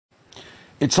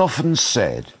It's often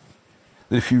said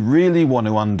that if you really want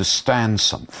to understand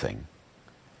something,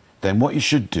 then what you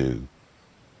should do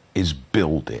is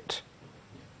build it.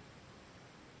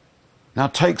 Now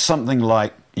take something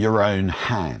like your own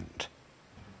hand.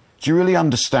 Do you really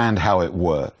understand how it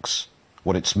works,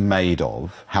 what it's made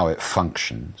of, how it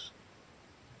functions?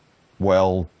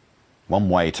 Well, one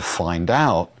way to find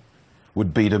out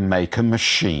would be to make a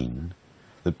machine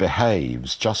that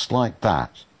behaves just like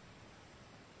that.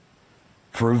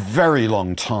 For a very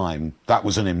long time, that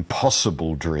was an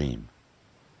impossible dream.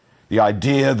 The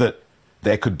idea that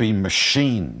there could be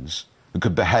machines that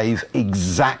could behave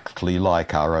exactly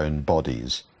like our own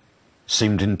bodies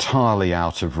seemed entirely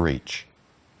out of reach.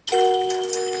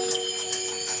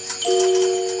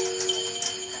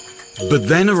 But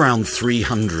then around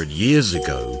 300 years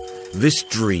ago, this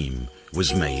dream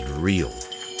was made real.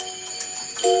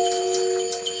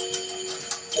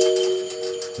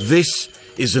 This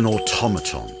is an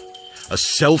automaton, a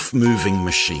self-moving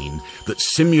machine that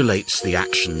simulates the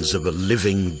actions of a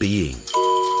living being.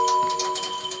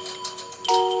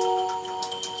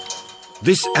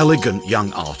 This elegant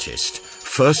young artist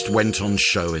first went on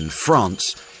show in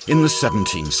France in the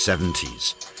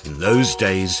 1770s. In those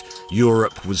days,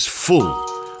 Europe was full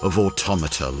of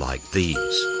automata like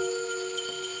these.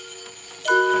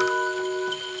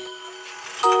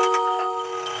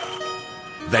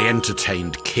 They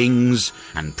entertained kings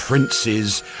and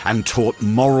princes and taught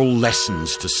moral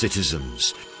lessons to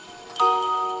citizens.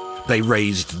 They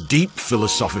raised deep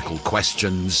philosophical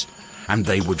questions, and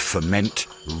they would foment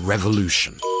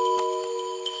revolution.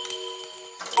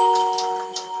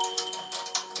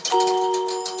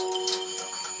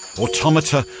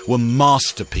 Automata were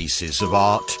masterpieces of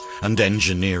art and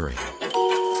engineering.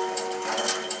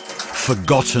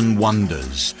 Forgotten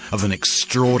wonders of an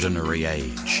extraordinary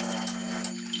age.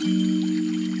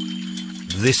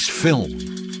 This film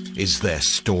is their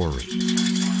story.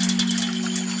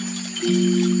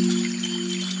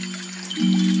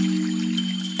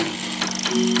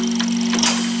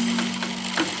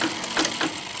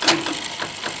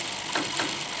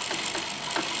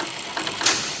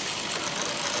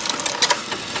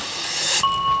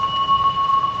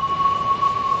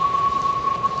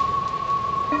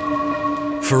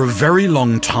 For a very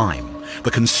long time, the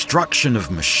construction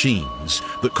of machines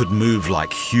that could move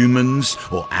like humans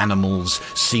or animals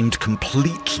seemed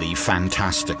completely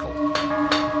fantastical.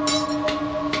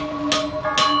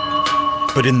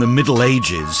 But in the Middle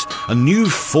Ages, a new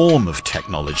form of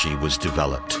technology was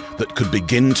developed that could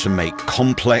begin to make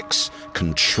complex,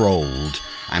 controlled,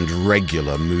 and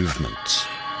regular movements.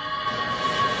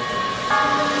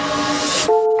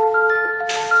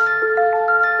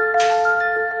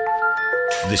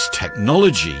 This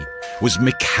technology was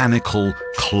mechanical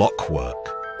clockwork,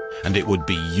 and it would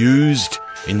be used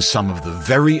in some of the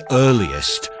very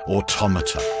earliest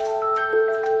automata.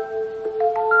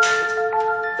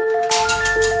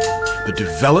 The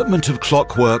development of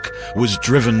clockwork was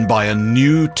driven by a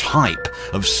new type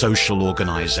of social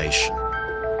organization,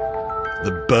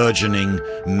 the burgeoning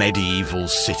medieval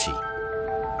city.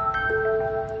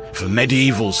 For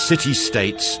medieval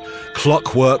city-states,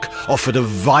 clockwork offered a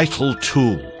vital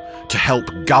tool to help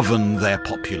govern their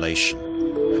population.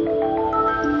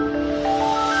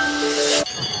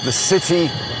 The city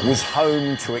was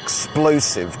home to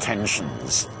explosive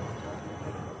tensions.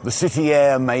 The city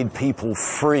air made people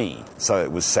free, so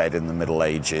it was said in the Middle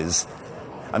Ages,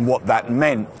 and what that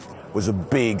meant was a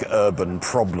big urban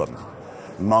problem.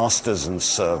 Masters and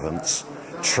servants,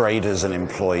 traders and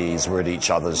employees were at each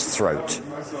other's throat.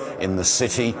 In the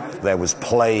city, there was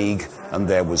plague, and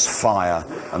there was fire,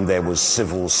 and there was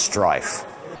civil strife.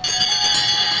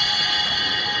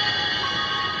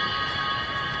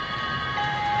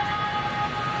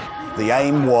 The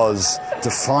aim was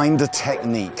to find a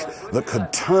technique that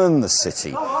could turn the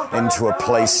city into a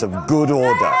place of good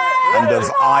order and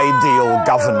of ideal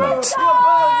government.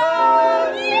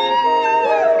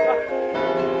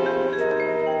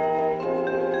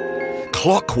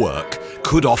 Clockwork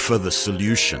could offer the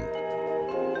solution.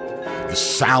 The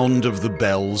sound of the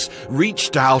bells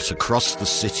reached out across the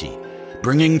city,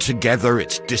 bringing together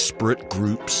its disparate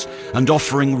groups and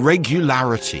offering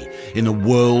regularity in a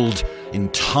world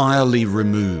entirely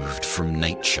removed from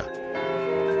nature.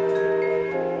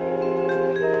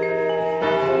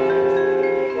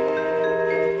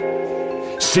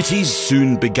 Cities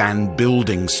soon began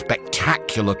building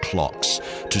spectacular clocks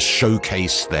to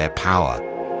showcase their power.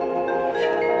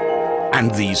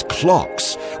 And these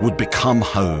clocks would become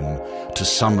home to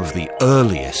some of the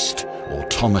earliest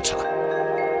automata.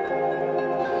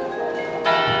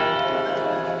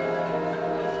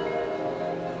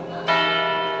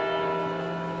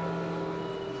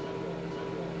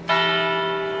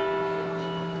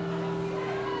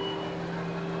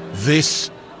 This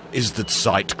is the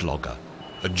Zeitglocke,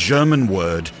 a German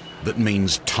word that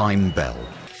means time bell.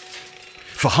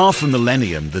 For half a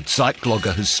millennium, the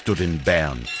Zeitglocke has stood in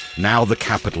Bern, now the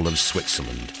capital of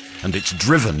Switzerland, and it's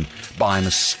driven by an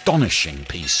astonishing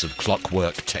piece of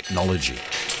clockwork technology.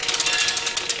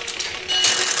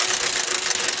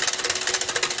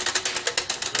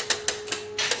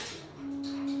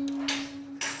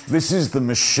 This is the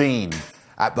machine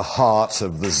at the heart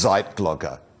of the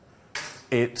Zeitglocke.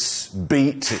 Its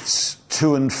beat, its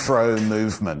to and fro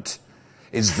movement,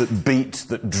 is the beat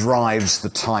that drives the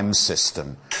time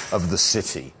system of the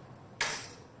city.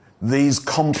 These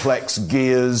complex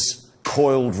gears,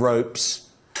 coiled ropes,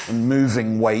 and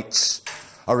moving weights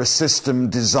are a system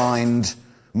designed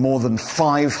more than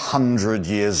 500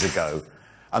 years ago,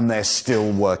 and they're still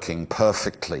working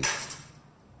perfectly.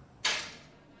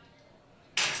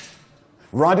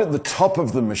 Right at the top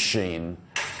of the machine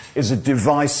is a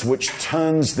device which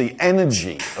turns the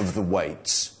energy of the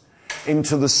weights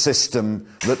into the system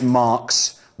that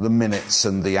marks the minutes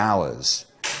and the hours.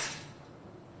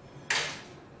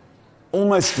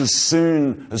 Almost as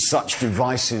soon as such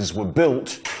devices were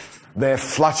built, their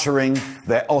fluttering,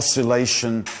 their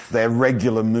oscillation, their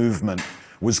regular movement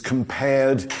was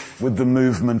compared with the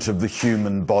movement of the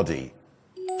human body.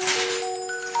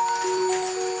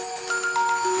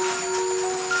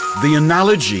 The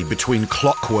analogy between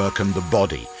clockwork and the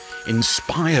body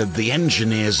inspired the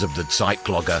engineers of the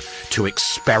Zeitglocke to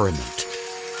experiment,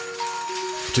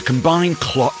 to combine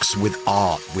clocks with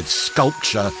art, with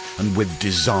sculpture, and with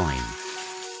design.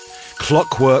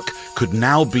 Clockwork could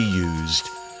now be used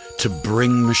to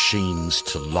bring machines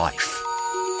to life.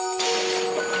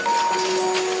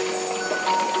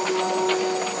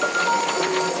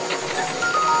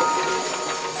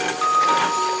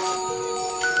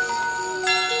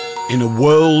 In a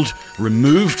world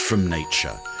removed from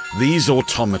nature, these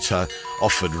automata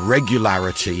offered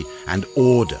regularity and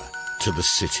order to the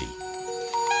city.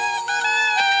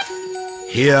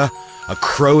 Here, a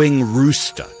crowing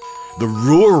rooster, the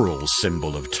rural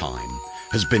symbol of time,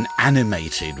 has been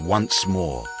animated once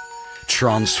more,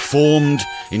 transformed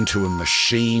into a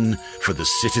machine for the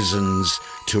citizens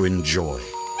to enjoy.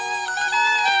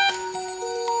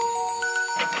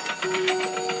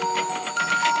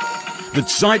 The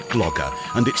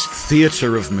Zeitglocke and its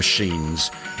theatre of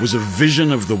machines was a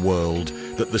vision of the world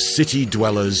that the city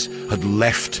dwellers had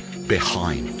left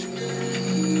behind.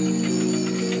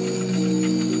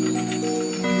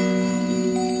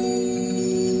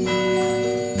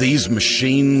 These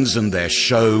machines and their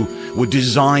show were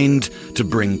designed to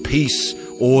bring peace,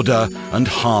 order, and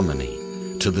harmony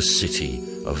to the city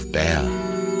of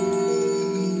Bern.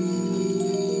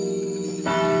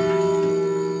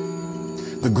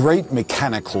 The great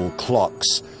mechanical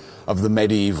clocks of the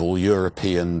medieval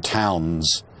European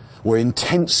towns were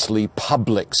intensely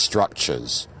public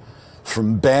structures.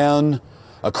 From Bern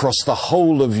across the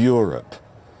whole of Europe,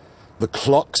 the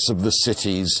clocks of the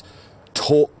cities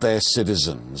taught their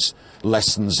citizens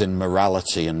lessons in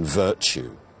morality and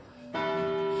virtue.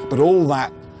 But all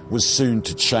that was soon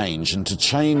to change, and to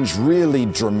change really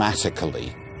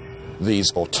dramatically.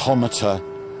 These automata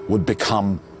would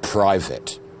become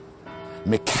private,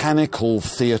 mechanical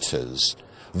theatres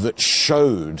that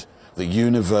showed the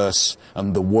universe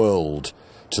and the world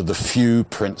to the few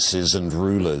princes and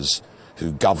rulers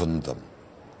who governed them.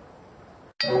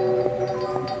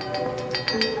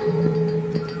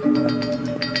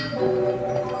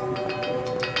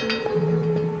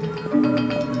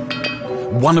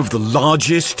 One of the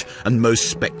largest and most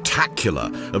spectacular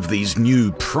of these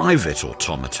new private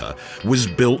automata was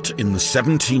built in the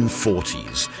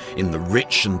 1740s in the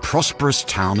rich and prosperous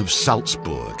town of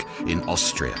Salzburg in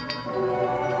Austria.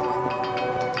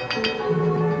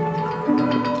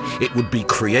 It would be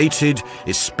created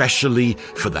especially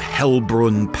for the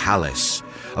Hellbrunn Palace,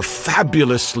 a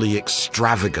fabulously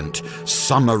extravagant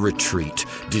summer retreat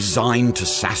designed to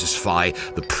satisfy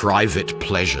the private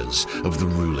pleasures of the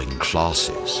ruling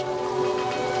classes.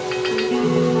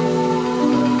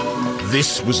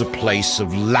 This was a place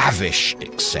of lavish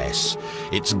excess,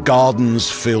 its gardens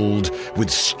filled with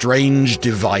strange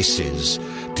devices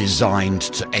designed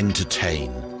to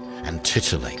entertain and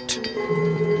titillate.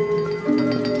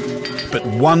 But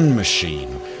one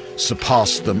machine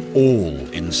surpassed them all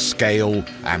in scale,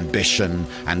 ambition,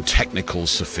 and technical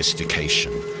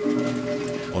sophistication.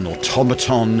 An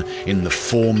automaton in the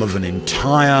form of an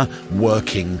entire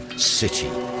working city.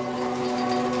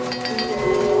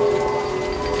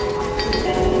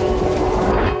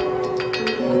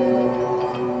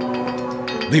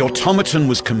 The automaton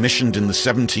was commissioned in the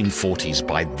 1740s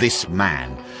by this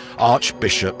man,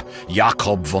 Archbishop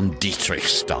Jakob von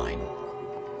Dietrichstein.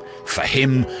 For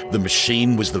him, the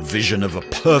machine was the vision of a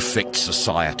perfect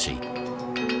society.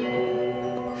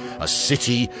 A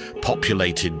city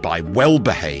populated by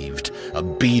well-behaved,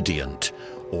 obedient,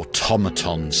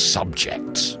 automaton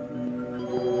subjects.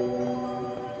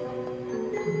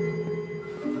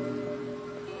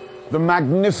 The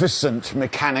magnificent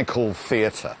mechanical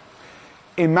theatre.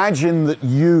 Imagine that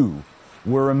you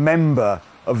were a member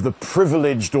of the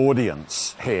privileged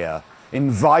audience here,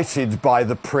 invited by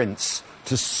the prince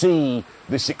to see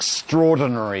this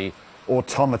extraordinary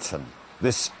automaton,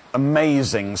 this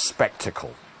amazing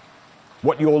spectacle.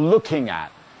 What you're looking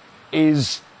at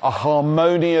is a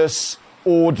harmonious,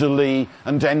 orderly,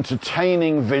 and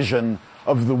entertaining vision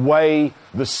of the way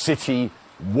the city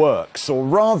works, or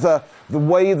rather, the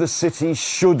way the city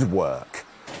should work.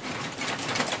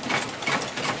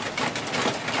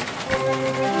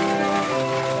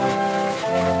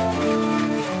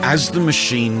 As the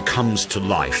machine comes to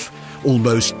life,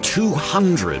 almost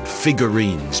 200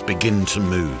 figurines begin to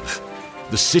move.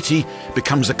 The city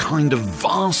becomes a kind of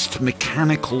vast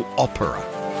mechanical opera.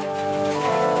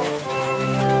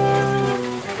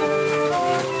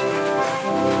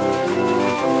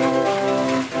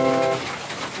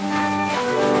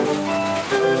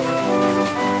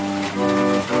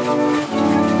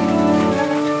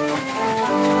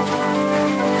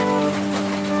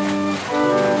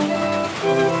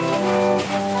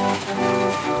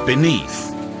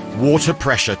 Beneath, water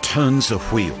pressure turns a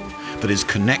wheel that is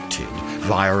connected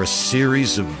via a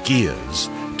series of gears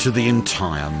to the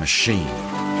entire machine.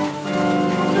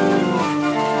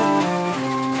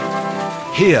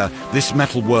 Here, this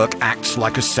metalwork acts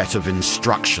like a set of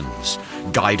instructions,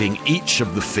 guiding each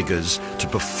of the figures to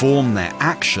perform their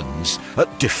actions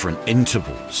at different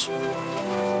intervals.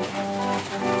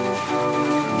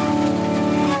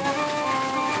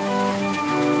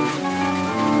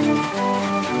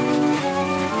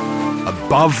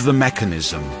 Above the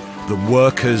mechanism, the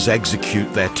workers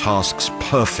execute their tasks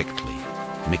perfectly,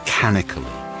 mechanically,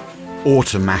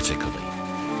 automatically.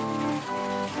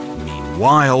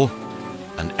 Meanwhile,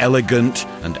 an elegant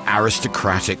and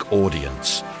aristocratic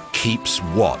audience keeps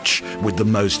watch with the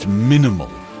most minimal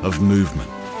of movement.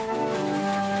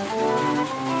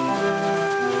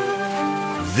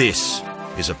 This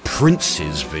is a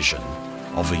prince's vision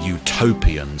of a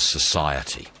utopian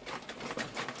society.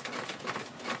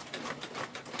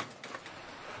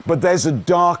 But there's a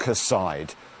darker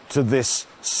side to this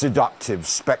seductive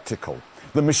spectacle.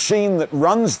 The machine that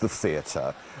runs the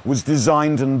theatre was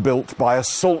designed and built by a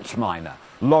salt miner,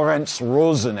 Lorenz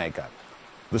Rosenegger.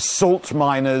 The salt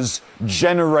miners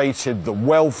generated the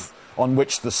wealth on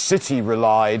which the city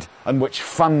relied and which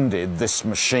funded this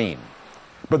machine.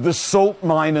 But the salt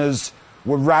miners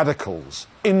were radicals,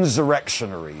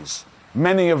 insurrectionaries,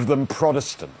 many of them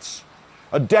Protestants.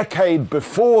 A decade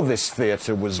before this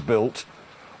theatre was built,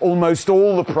 almost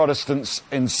all the Protestants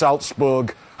in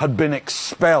Salzburg had been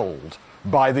expelled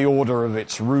by the order of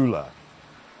its ruler.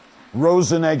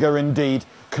 Rosenegger indeed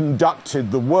conducted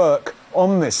the work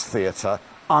on this theatre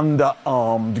under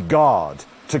armed guard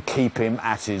to keep him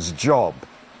at his job.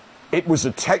 It was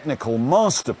a technical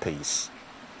masterpiece,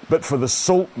 but for the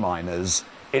salt miners,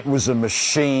 it was a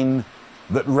machine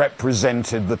that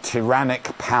represented the tyrannic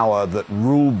power that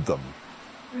ruled them.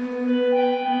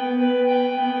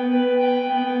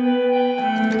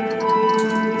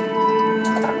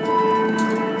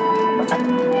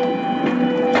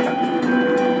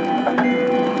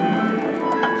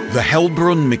 The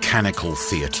Hellbrunn Mechanical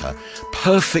Theatre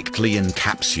perfectly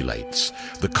encapsulates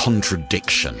the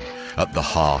contradiction at the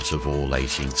heart of all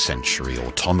 18th century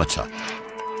automata.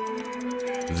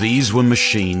 These were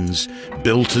machines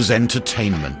built as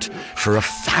entertainment for a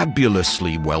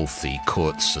fabulously wealthy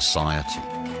court society.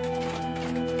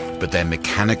 But their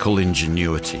mechanical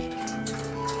ingenuity,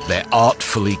 their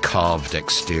artfully carved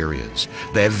exteriors,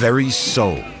 their very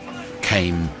soul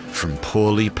came from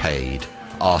poorly paid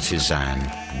artisan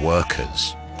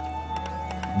workers.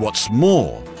 What's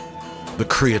more, the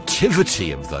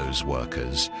creativity of those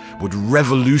workers would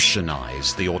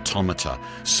revolutionize the automata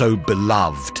so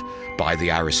beloved by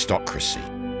the aristocracy.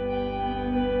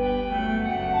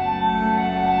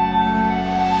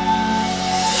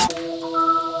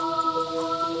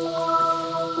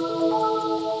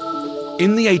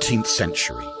 In the 18th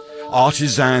century,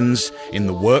 artisans in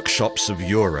the workshops of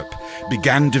Europe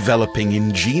began developing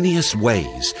ingenious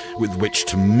ways with which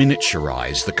to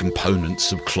miniaturize the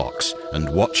components of clocks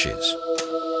and watches.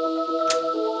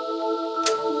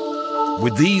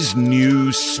 With these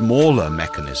new, smaller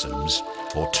mechanisms,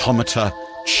 automata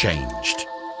changed.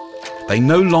 They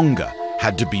no longer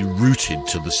had to be rooted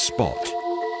to the spot.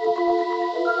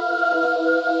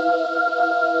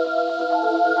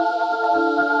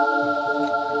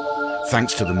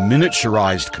 Thanks to the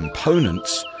miniaturized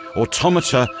components,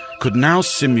 automata could now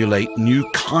simulate new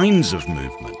kinds of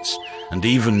movements and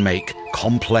even make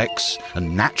complex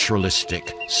and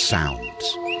naturalistic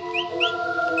sounds.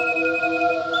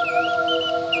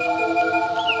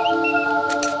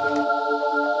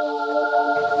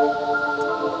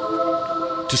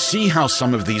 To see how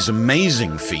some of these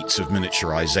amazing feats of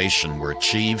miniaturization were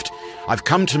achieved, I've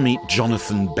come to meet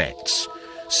Jonathan Betts,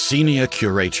 Senior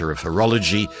Curator of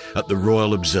Horology at the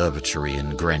Royal Observatory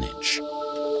in Greenwich.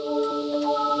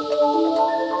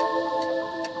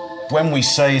 When we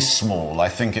say small, I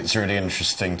think it's really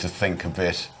interesting to think a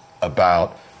bit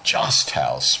about just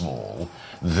how small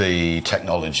the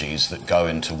technologies that go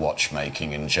into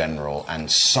watchmaking in general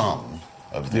and some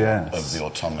of the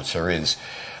automata is.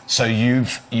 So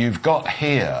you've got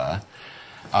here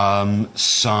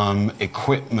some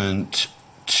equipment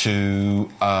to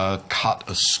cut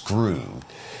a screw.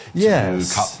 Yes.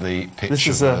 To cut the pitch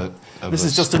This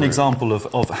is just an example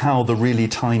of how the really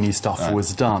tiny stuff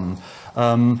was done.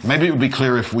 Maybe it would be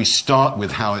clearer if we start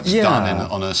with how it's done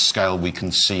on a scale we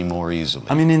can see more easily.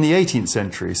 I mean, in the 18th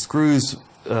century, screws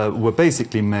were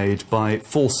basically made by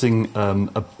forcing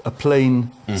a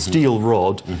plain steel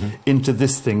rod into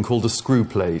this thing called a screw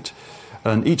plate.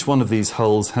 And each one of these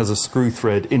holes has a screw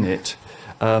thread in it.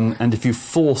 And if you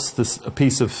force a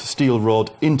piece of steel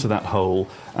rod into that hole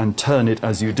and turn it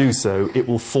as you do so, it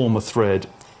will form a thread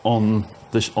on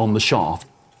the shaft.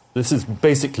 This is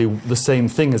basically the same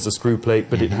thing as a screw plate,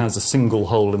 but it has a single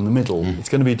hole in the middle. It's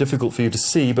going to be difficult for you to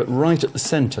see, but right at the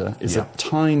centre is a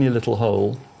tiny little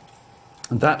hole.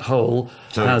 And that hole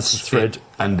has a thread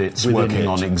and it's working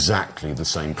on exactly the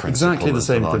same principle. Exactly the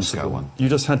same principle. You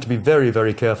just had to be very,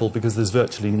 very careful because there's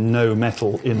virtually no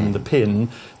metal in the pin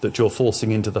that you're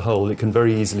forcing into the hole. It can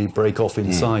very easily break off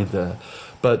inside there.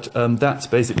 But that's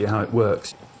basically how it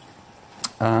works.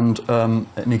 And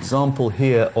an example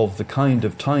here of the kind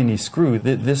of tiny screw,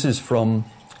 this is from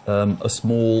a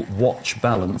small watch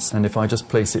balance. And if I just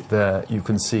place it there, you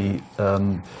can see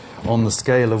on the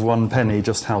scale of 1 penny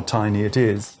just how tiny it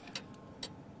is.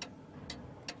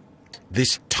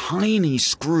 This tiny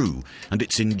screw and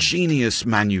its ingenious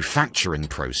manufacturing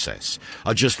process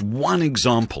are just one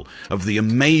example of the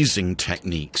amazing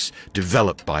techniques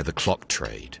developed by the clock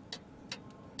trade.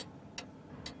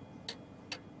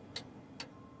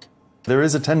 There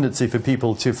is a tendency for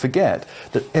people to forget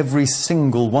that every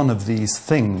single one of these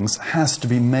things has to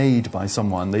be made by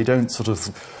someone. They don't sort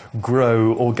of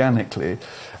grow organically.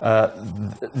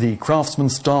 The craftsman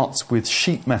starts with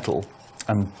sheet metal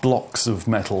and blocks of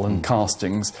metal and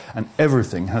castings, and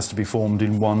everything has to be formed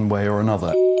in one way or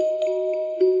another.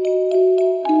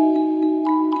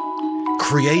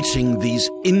 Creating these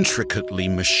intricately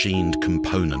machined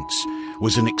components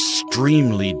was an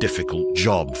extremely difficult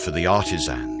job for the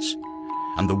artisans,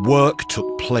 and the work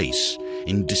took place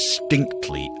in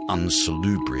distinctly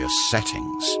unsalubrious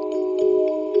settings.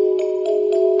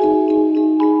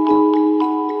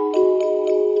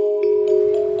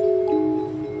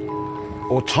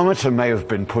 Automata may have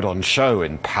been put on show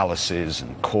in palaces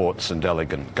and courts and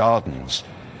elegant gardens,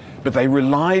 but they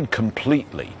relied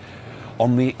completely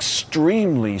on the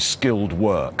extremely skilled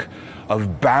work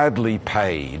of badly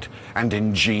paid and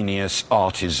ingenious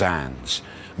artisans,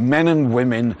 men and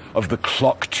women of the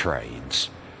clock trades.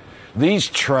 These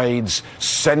trades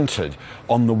centered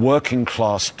on the working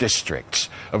class districts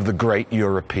of the great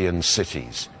European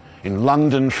cities. In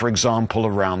London, for example,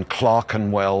 around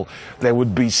Clerkenwell, there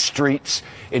would be streets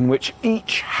in which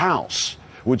each house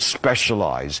would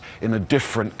specialize in a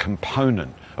different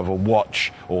component of a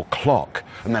watch or clock,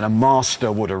 and then a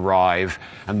master would arrive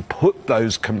and put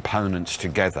those components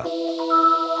together.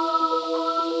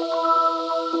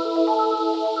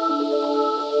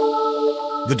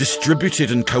 The distributed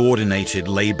and coordinated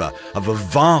labour of a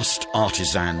vast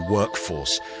artisan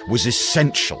workforce was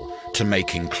essential to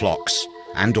making clocks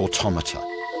and automata.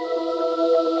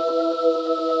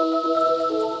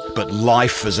 But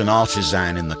life as an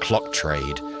artisan in the clock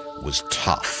trade was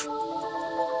tough.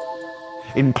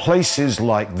 In places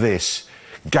like this,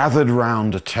 gathered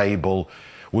round a table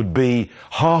would be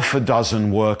half a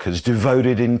dozen workers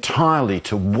devoted entirely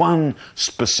to one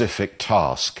specific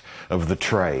task of the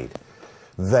trade.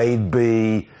 They'd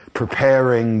be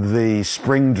preparing the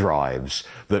spring drives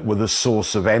that were the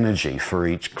source of energy for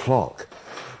each clock.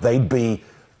 They'd be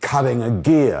cutting a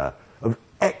gear of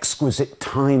exquisite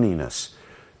tininess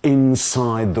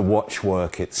inside the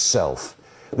watchwork itself.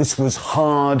 This was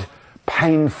hard,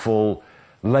 painful,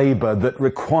 labour that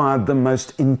required the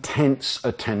most intense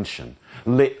attention,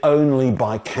 lit only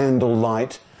by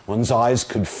candlelight. One's eyes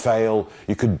could fail,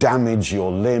 you could damage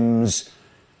your limbs.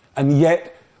 And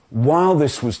yet, while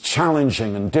this was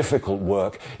challenging and difficult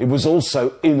work, it was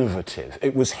also innovative.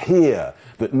 It was here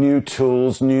that new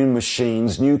tools, new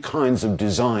machines, new kinds of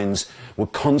designs were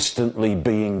constantly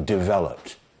being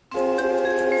developed.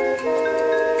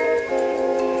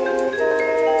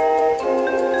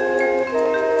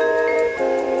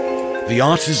 The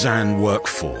artisan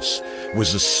workforce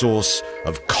was a source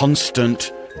of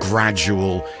constant,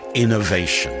 gradual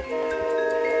innovation.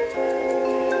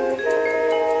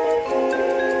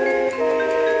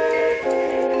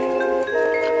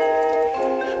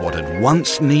 What had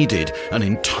once needed an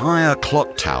entire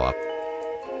clock tower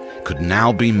could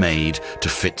now be made to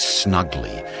fit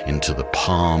snugly into the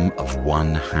palm of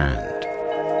one hand.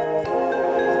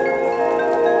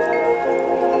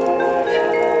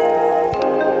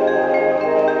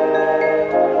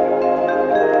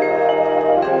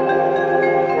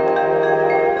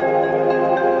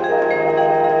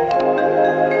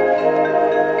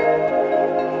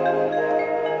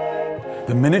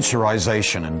 The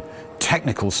miniaturization and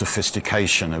technical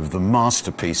sophistication of the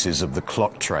masterpieces of the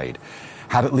clock trade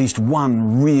had at least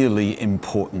one really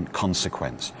important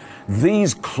consequence.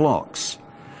 These clocks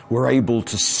were able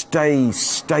to stay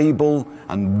stable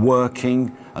and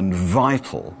working and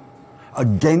vital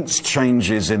against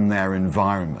changes in their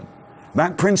environment.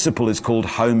 That principle is called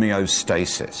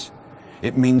homeostasis.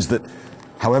 It means that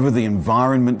however the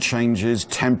environment changes,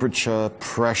 temperature,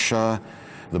 pressure,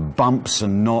 the bumps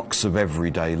and knocks of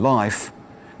everyday life,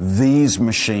 these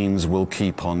machines will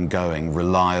keep on going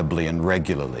reliably and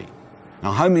regularly.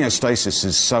 Now, homeostasis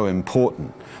is so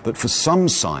important that for some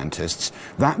scientists,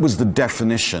 that was the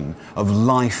definition of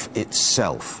life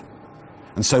itself.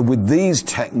 And so with these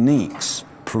techniques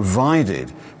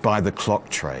provided by the clock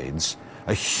trades,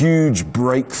 a huge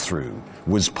breakthrough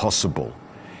was possible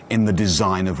in the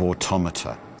design of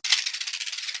automata.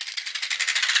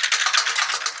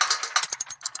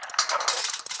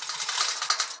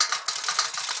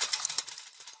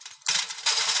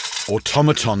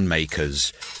 Automaton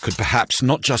makers could perhaps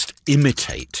not just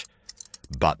imitate,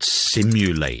 but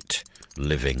simulate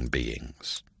living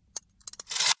beings.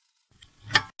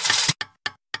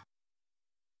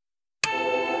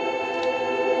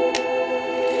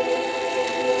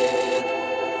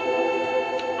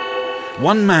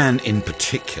 One man in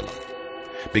particular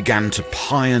began to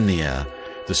pioneer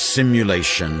the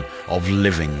simulation of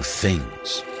living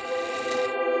things.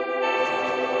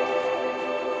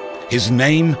 His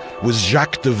name was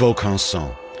Jacques de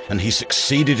Vaucanson, and he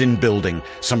succeeded in building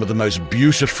some of the most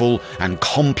beautiful and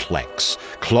complex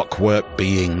clockwork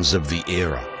beings of the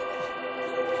era.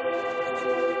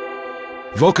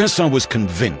 Vaucanson was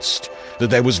convinced that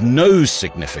there was no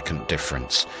significant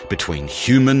difference between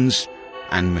humans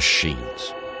and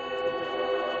machines.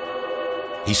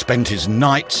 He spent his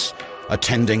nights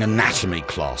attending anatomy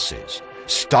classes,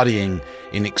 studying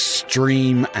in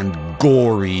extreme and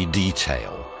gory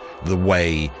detail the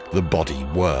way the body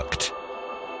worked.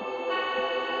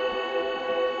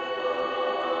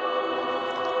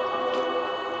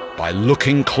 By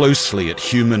looking closely at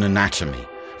human anatomy,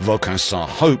 Vaucanson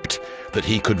hoped that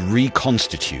he could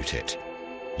reconstitute it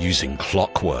using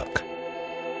clockwork.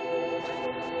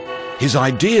 His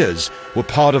ideas were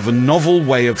part of a novel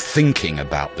way of thinking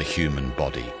about the human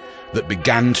body that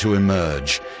began to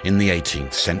emerge in the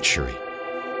 18th century.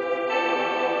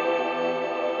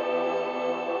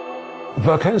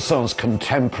 Vaucanson's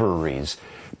contemporaries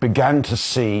began to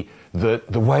see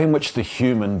that the way in which the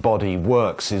human body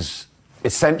works is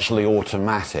essentially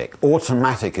automatic.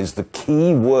 Automatic is the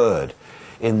key word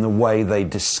in the way they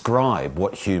describe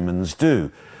what humans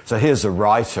do. So here's a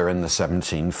writer in the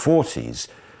 1740s,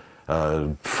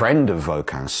 a friend of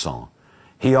Vaucanson.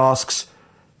 He asks,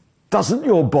 doesn't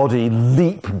your body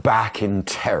leap back in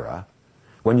terror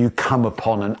when you come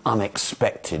upon an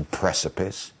unexpected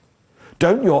precipice?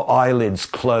 Don't your eyelids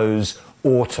close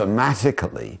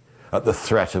automatically at the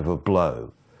threat of a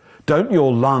blow? Don't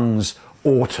your lungs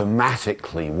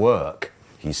automatically work,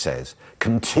 he says,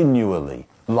 continually,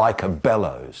 like a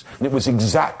bellows? And it was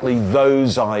exactly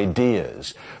those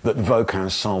ideas that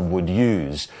Vaucanson would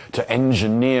use to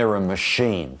engineer a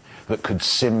machine that could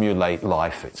simulate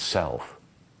life itself.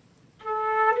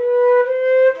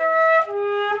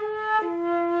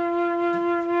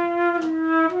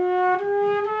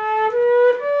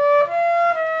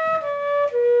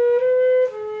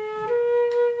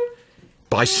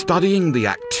 By studying the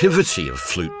activity of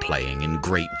flute playing in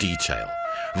great detail,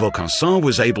 Vaucanson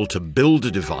was able to build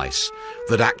a device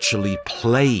that actually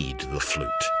played the flute.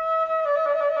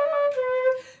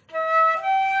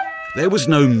 There was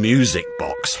no music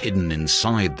box hidden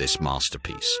inside this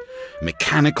masterpiece.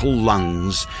 Mechanical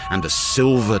lungs and a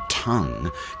silver tongue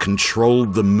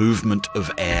controlled the movement of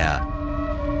air.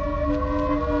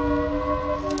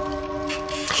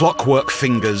 Clockwork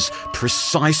fingers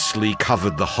precisely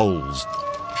covered the holes.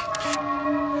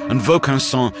 And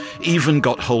Vaucanson even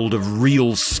got hold of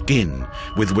real skin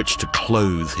with which to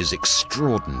clothe his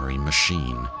extraordinary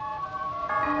machine.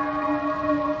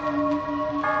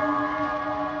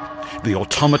 The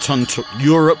automaton took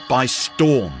Europe by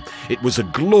storm. It was a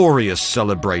glorious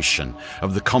celebration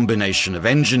of the combination of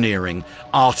engineering,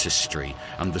 artistry,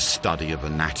 and the study of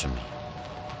anatomy.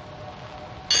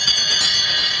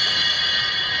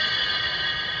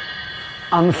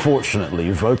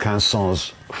 Unfortunately,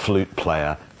 Vaucanson's flute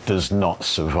player does not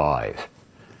survive.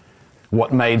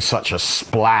 What made such a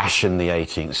splash in the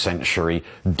 18th century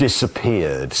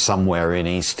disappeared somewhere in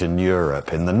Eastern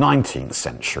Europe in the 19th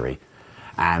century,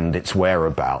 and its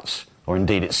whereabouts, or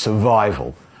indeed its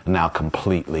survival, are now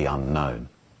completely unknown.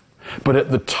 But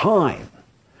at the time,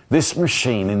 this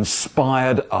machine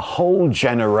inspired a whole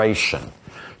generation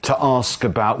to ask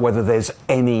about whether there's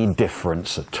any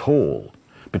difference at all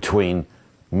between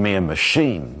mere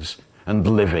machines and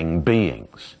living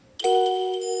beings.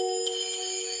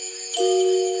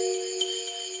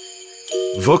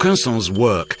 Vaucanson's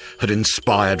work had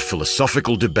inspired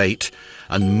philosophical debate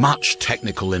and much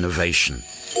technical innovation.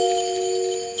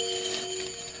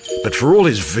 But for all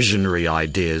his visionary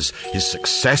ideas, his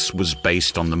success was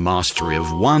based on the mastery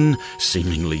of one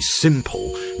seemingly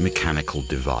simple mechanical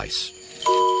device.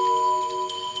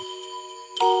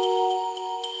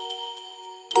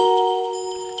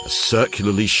 A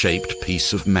circularly shaped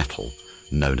piece of metal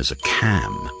known as a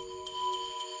cam.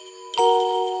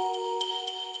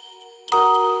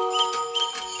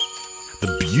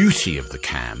 The beauty of the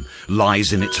cam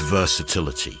lies in its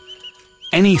versatility.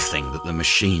 Anything that the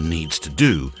machine needs to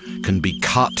do can be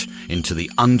cut into the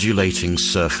undulating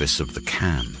surface of the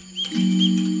cam.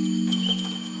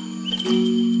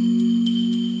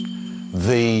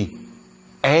 The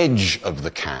edge of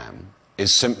the cam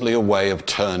is simply a way of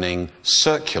turning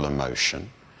circular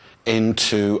motion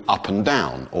into up and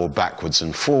down or backwards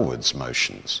and forwards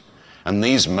motions. And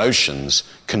these motions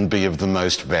can be of the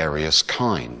most various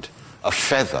kind. A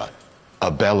feather, a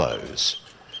bellows.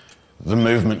 The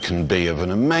movement can be of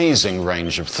an amazing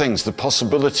range of things. The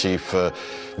possibility for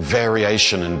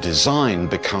variation and design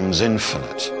becomes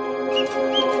infinite.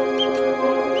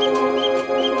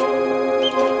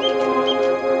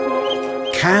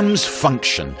 Cams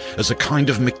function as a kind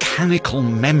of mechanical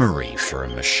memory for a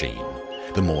machine.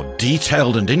 The more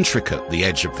detailed and intricate the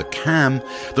edge of the cam,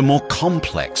 the more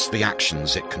complex the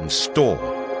actions it can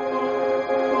store.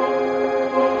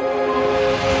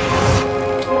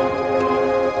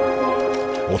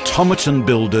 Automaton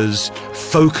builders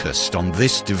focused on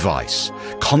this device,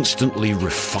 constantly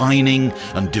refining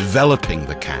and developing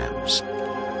the cams.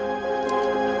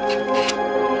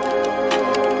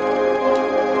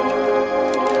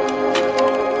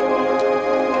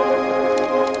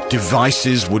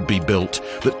 Devices would be built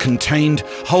that contained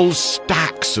whole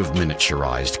stacks of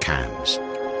miniaturized cams.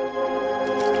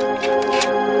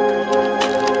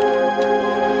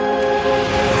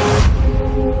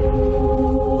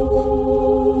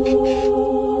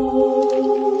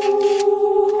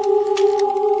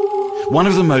 One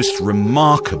of the most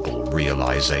remarkable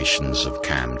realizations of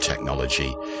cam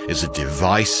technology is a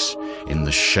device in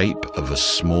the shape of a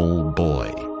small boy.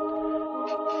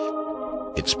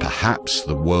 It's perhaps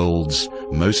the world's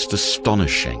most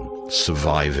astonishing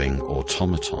surviving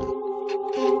automaton.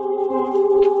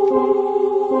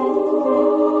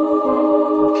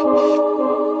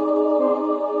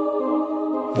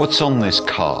 What's on this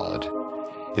card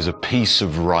is a piece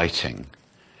of writing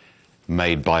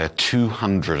made by a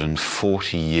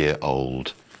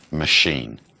 240-year-old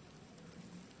machine.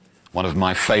 One of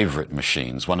my favorite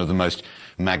machines, one of the most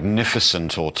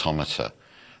magnificent automata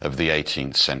of the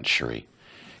 18th century.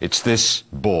 It's this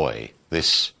boy,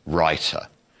 this writer.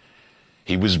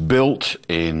 He was built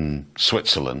in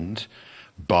Switzerland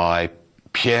by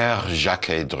Pierre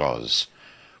Jaquet-Droz,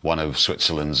 one of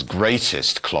Switzerland's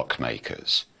greatest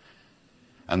clockmakers.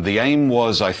 And the aim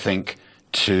was, I think,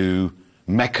 to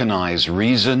mechanize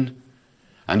reason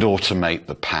and automate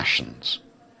the passions.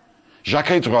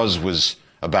 Jaquet-Droz was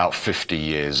about 50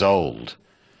 years old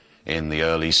in the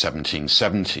early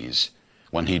 1770s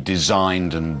when he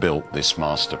designed and built this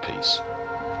masterpiece.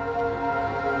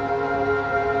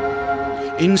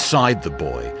 Inside the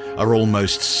boy are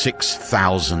almost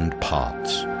 6,000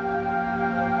 parts.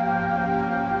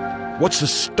 What's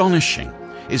astonishing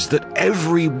is that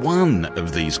every one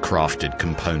of these crafted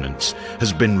components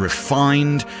has been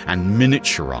refined and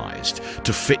miniaturized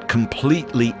to fit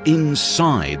completely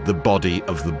inside the body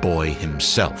of the boy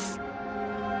himself.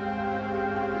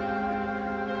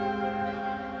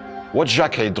 What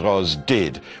Jaquet-Droz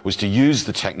did was to use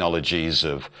the technologies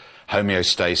of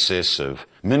homeostasis, of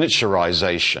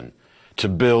miniaturization, to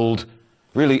build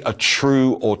really a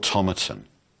true automaton.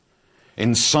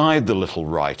 Inside the little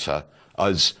writer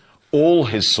is all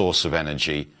his source of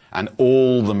energy and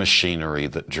all the machinery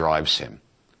that drives him.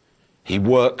 He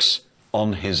works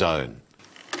on his own.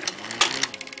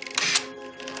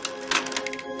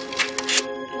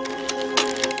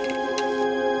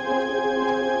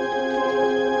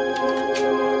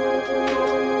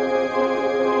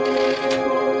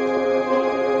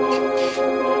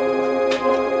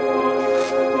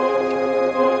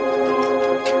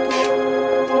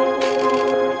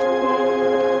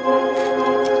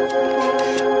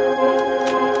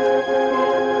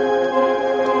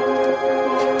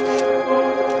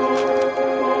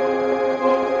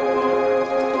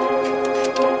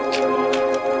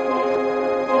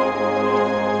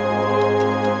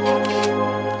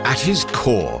 At his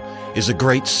core is a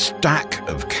great stack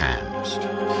of cams.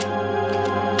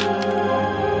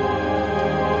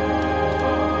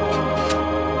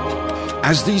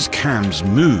 As these cams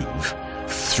move,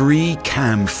 3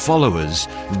 cam followers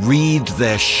read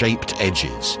their shaped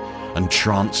edges and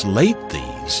translate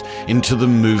these into the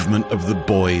movement of the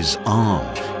boy's arm.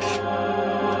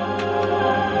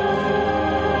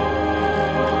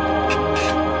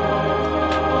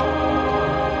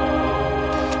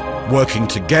 Working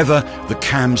together, the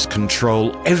cams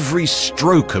control every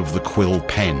stroke of the quill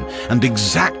pen and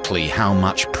exactly how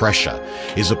much pressure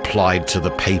is applied to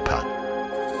the paper,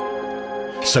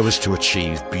 so as to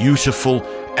achieve beautiful,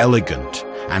 elegant,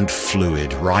 and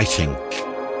fluid writing.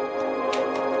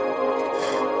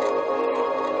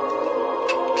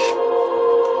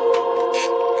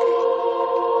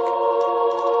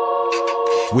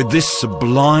 With this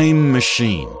sublime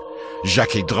machine,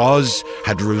 Jaquet-Droz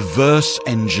had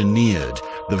reverse-engineered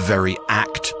the very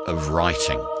act of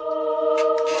writing.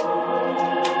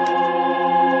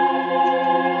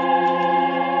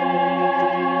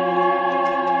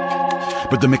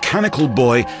 But the mechanical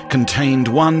boy contained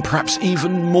one perhaps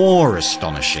even more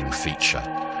astonishing feature.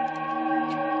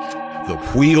 The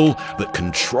wheel that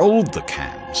controlled the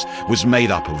cams was made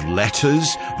up of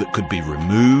letters that could be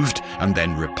removed and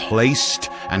then replaced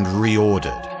and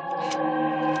reordered.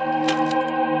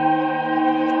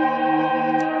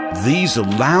 These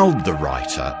allowed the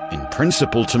writer, in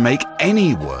principle, to make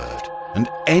any word and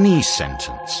any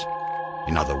sentence.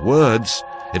 In other words,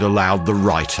 it allowed the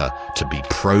writer to be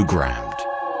programmed.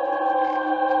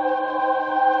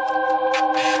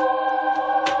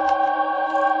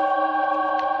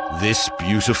 This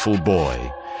beautiful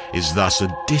boy is thus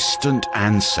a distant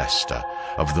ancestor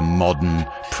of the modern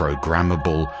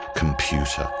programmable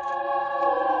computer.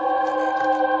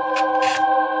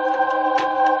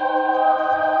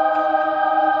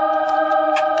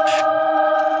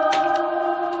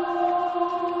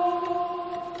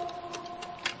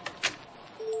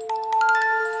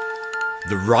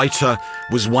 The writer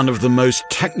was one of the most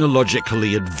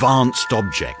technologically advanced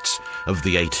objects of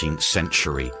the 18th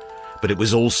century, but it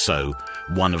was also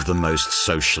one of the most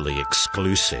socially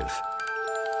exclusive.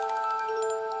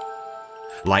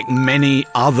 Like many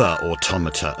other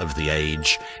automata of the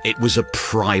age, it was a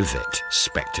private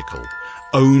spectacle,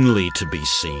 only to be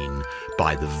seen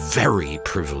by the very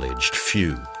privileged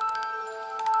few.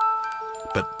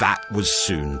 But that was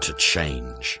soon to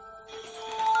change.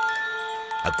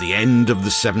 At the end of the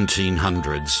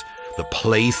 1700s, the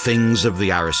playthings of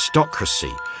the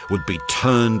aristocracy would be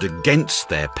turned against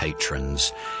their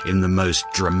patrons in the most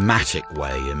dramatic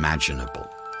way imaginable.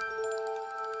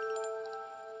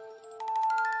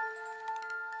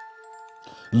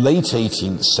 Late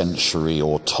 18th century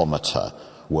automata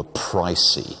were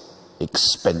pricey,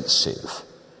 expensive.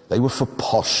 They were for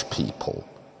posh people,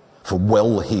 for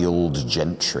well-heeled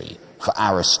gentry, for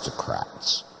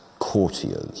aristocrats,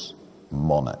 courtiers,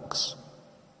 monarchs.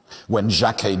 When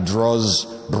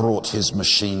Jaquet-Droz brought his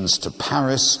machines to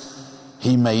Paris,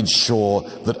 he made sure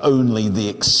that only the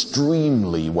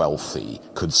extremely wealthy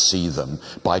could see them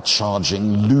by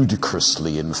charging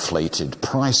ludicrously inflated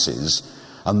prices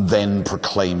and then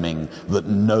proclaiming that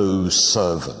no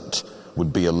servant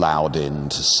would be allowed in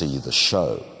to see the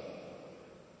show.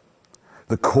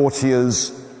 The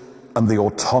courtiers and the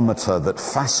automata that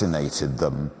fascinated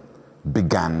them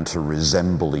began to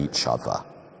resemble each other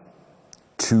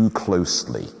too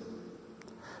closely,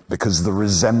 because the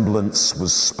resemblance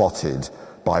was spotted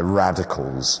by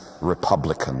radicals,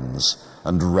 republicans,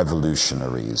 and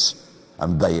revolutionaries,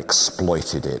 and they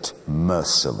exploited it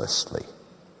mercilessly.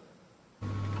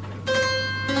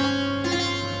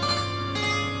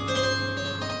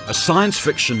 A science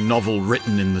fiction novel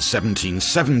written in the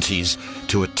 1770s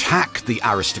to attack the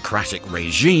aristocratic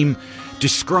regime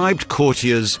described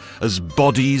courtiers as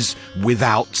bodies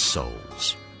without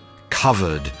souls,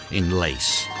 covered in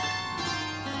lace.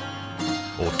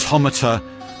 Automata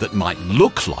that might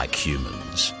look like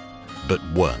humans, but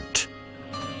weren't.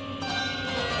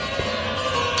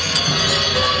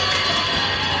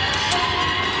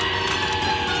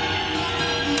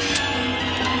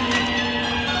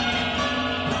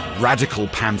 Radical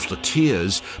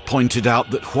pamphleteers pointed out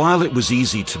that while it was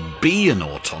easy to be an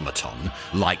automaton,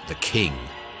 like the king,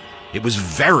 it was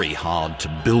very hard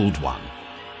to build one,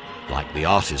 like the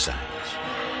artisans.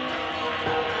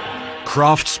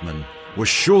 Craftsmen were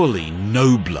surely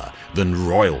nobler than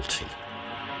royalty.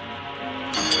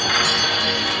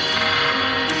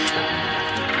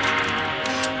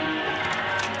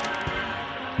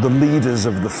 The leaders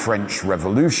of the French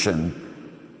Revolution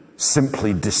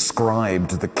simply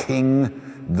described the king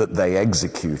that they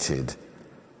executed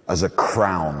as a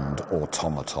crowned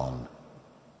automaton.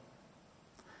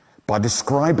 By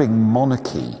describing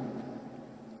monarchy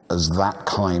as that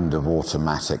kind of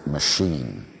automatic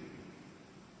machine,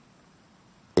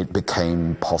 it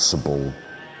became possible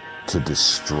to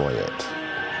destroy it.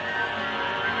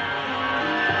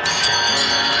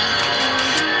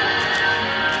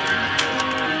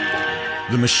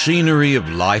 The machinery of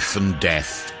life and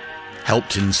death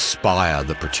helped inspire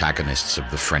the protagonists of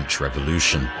the French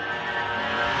Revolution.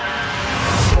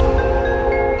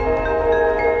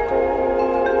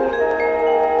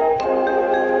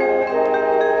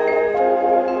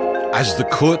 As the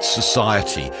court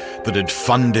society that had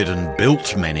funded and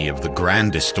built many of the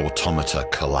grandest automata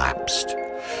collapsed,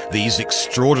 these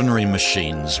extraordinary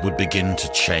machines would begin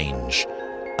to change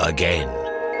again.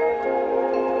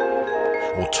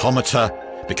 Automata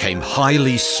became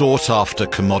highly sought-after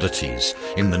commodities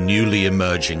in the newly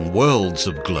emerging worlds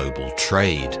of global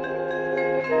trade.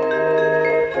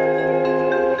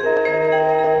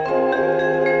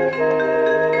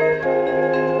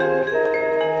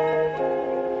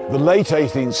 The late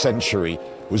 18th century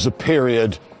was a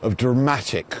period of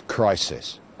dramatic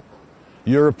crisis.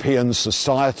 European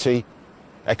society,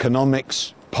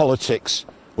 economics, politics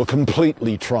were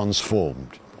completely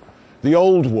transformed. The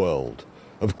old world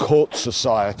of court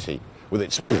society, with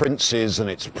its princes and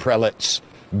its prelates,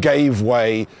 gave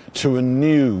way to a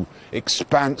new,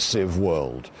 expansive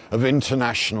world of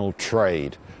international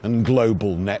trade and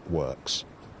global networks.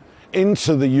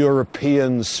 Into the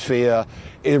European sphere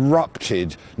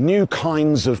erupted new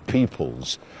kinds of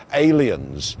peoples,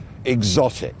 aliens,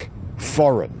 exotic,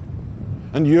 foreign.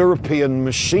 And European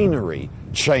machinery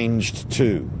changed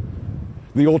too.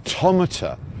 The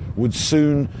automata would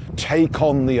soon take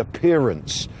on the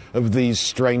appearance of these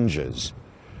strangers.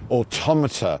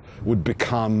 Automata would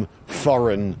become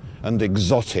foreign and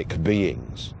exotic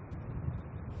beings.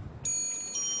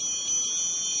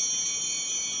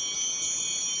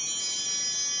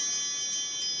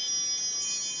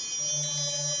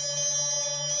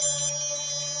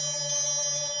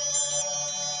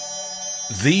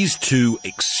 These two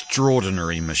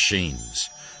extraordinary machines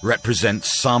represent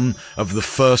some of the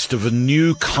first of a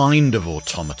new kind of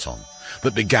automaton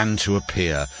that began to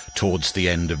appear towards the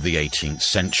end of the 18th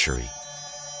century.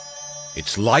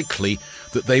 It's likely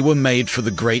that they were made for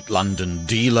the great London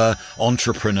dealer,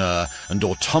 entrepreneur and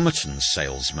automaton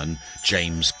salesman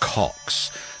James Cox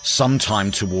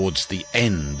sometime towards the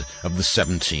end of the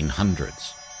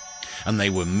 1700s. And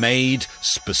they were made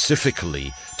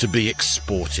specifically to be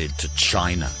exported to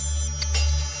China.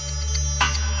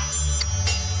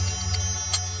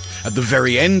 At the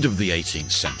very end of the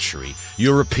 18th century,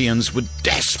 Europeans were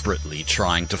desperately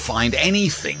trying to find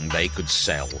anything they could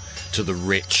sell to the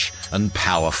rich and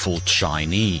powerful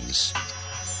Chinese.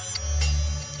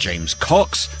 James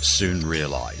Cox soon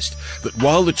realized that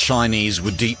while the Chinese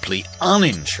were deeply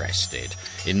uninterested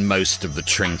in most of the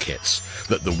trinkets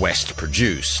that the West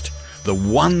produced, the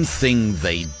one thing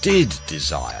they did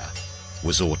desire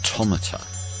was automata.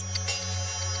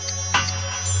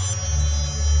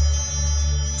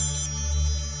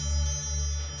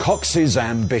 Cox's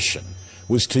ambition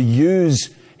was to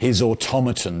use his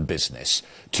automaton business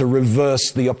to reverse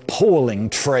the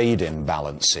appalling trade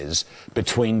imbalances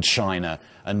between China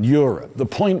and Europe. The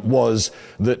point was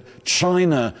that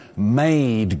China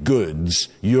made goods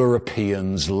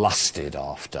Europeans lusted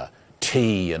after,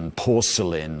 tea and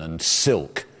porcelain and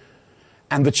silk.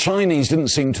 And the Chinese didn't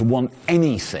seem to want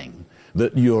anything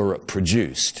that Europe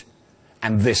produced,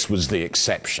 and this was the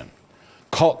exception.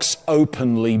 Cox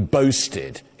openly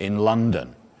boasted in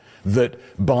London that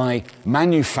by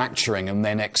manufacturing and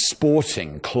then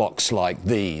exporting clocks like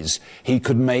these, he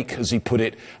could make, as he put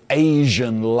it,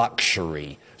 Asian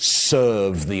luxury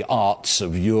serve the arts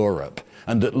of Europe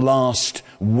and at last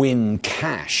win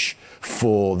cash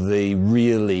for the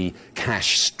really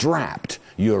cash-strapped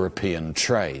European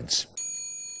trades.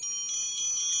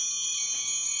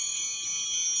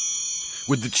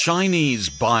 With the Chinese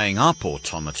buying up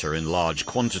automata in large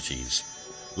quantities,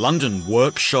 London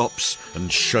workshops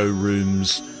and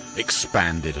showrooms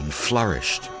expanded and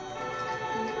flourished.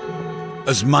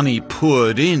 As money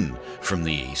poured in from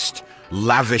the East,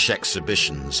 lavish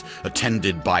exhibitions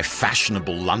attended by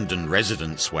fashionable London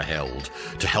residents were held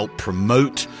to help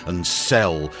promote and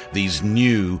sell these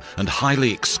new and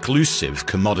highly exclusive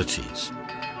commodities.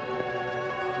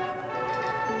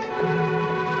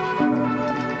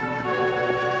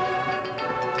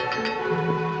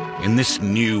 In this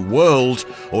new world,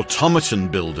 automaton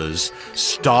builders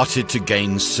started to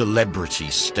gain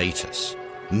celebrity status,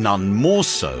 none more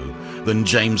so than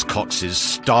James Cox's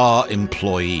star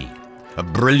employee, a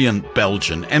brilliant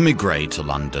Belgian émigré to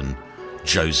London,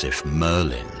 Joseph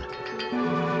Merlin.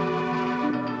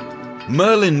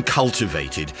 Merlin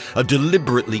cultivated a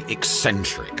deliberately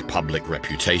eccentric public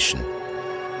reputation.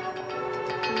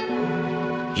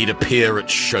 He'd appear at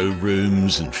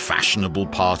showrooms and fashionable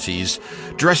parties,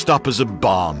 dressed up as a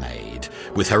barmaid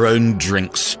with her own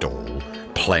drink stall,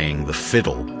 playing the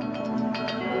fiddle,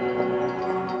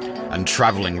 and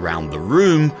travelling round the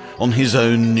room on his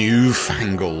own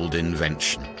newfangled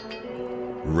invention,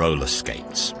 roller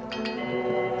skates.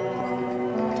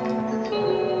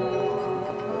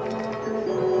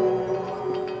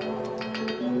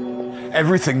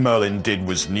 Everything Merlin did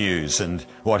was news, and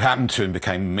what happened to him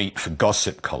became meat for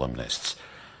gossip columnists.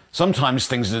 Sometimes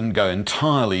things didn't go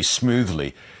entirely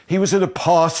smoothly. He was at a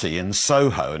party in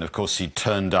Soho, and of course he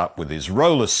turned up with his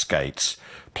roller skates,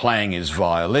 playing his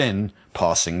violin,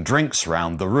 passing drinks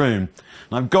round the room.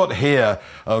 And I've got here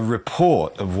a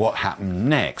report of what happened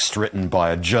next, written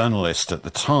by a journalist at the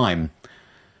time.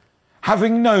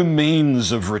 Having no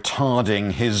means of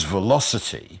retarding his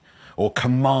velocity, or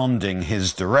commanding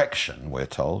his direction, we're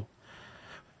told,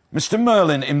 Mr.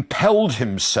 Merlin impelled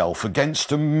himself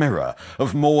against a mirror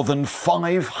of more than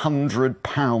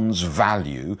 £500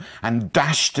 value and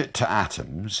dashed it to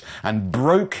atoms and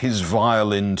broke his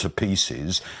violin to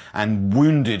pieces and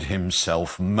wounded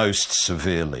himself most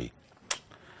severely.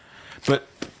 But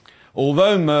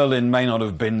although Merlin may not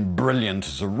have been brilliant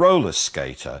as a roller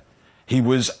skater, he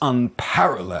was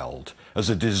unparalleled as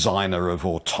a designer of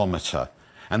automata,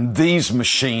 and these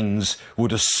machines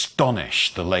would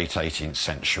astonish the late 18th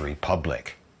century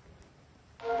public.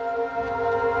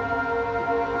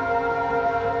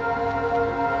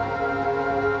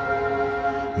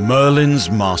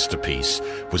 Merlin's masterpiece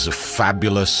was a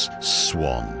fabulous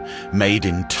swan made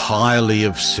entirely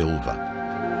of silver.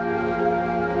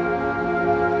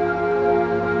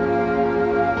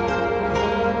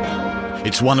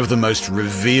 It's one of the most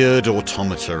revered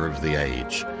automata of the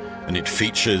age, and it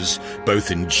features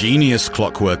both ingenious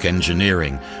clockwork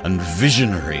engineering and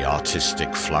visionary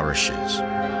artistic flourishes.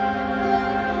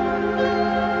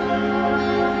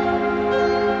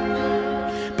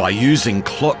 By using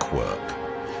clockwork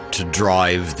to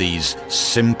drive these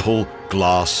simple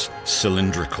glass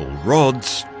cylindrical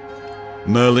rods,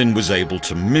 Merlin was able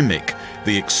to mimic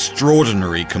the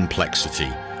extraordinary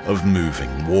complexity of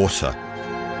moving water.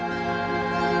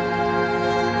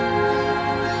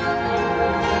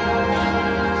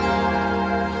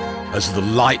 As the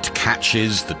light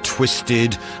catches the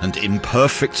twisted and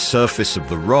imperfect surface of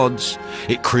the rods,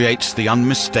 it creates the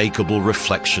unmistakable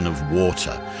reflection of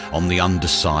water on the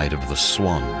underside of the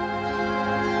swan.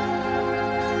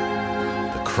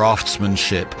 The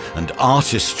craftsmanship and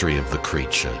artistry of the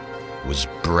creature was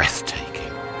breathtaking.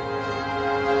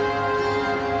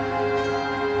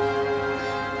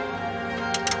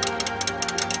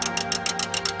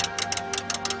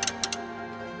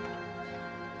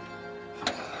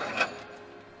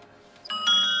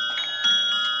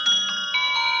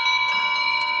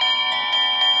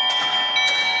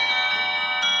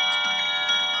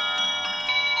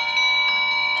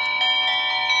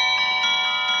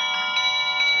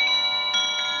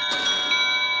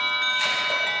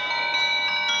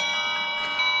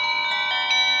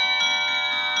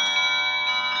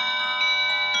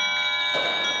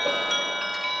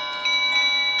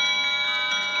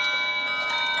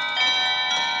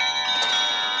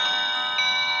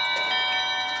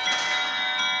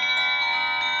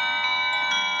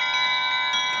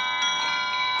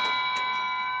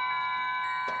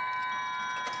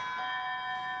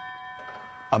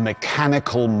 a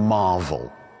mechanical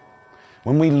marvel.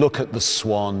 When we look at the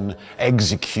swan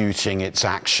executing its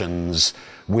actions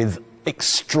with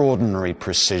extraordinary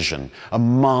precision, a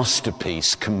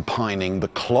masterpiece combining the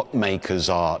clockmaker's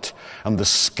art and the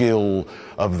skill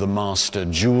of the master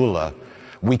jeweler,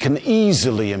 we can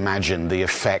easily imagine the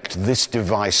effect this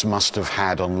device must have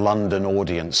had on London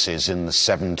audiences in the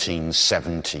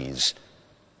 1770s.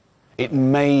 It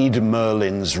made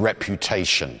Merlin's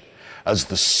reputation as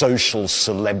the social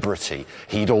celebrity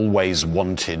he'd always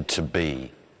wanted to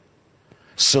be.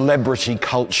 Celebrity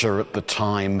culture at the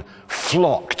time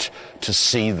flocked to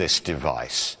see this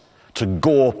device, to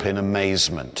gawp in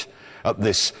amazement at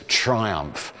this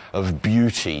triumph of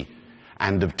beauty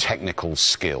and of technical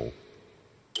skill.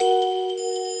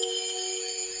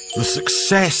 The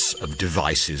success of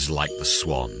devices like the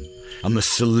Swan and the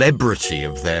celebrity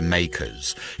of their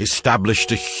makers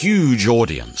established a huge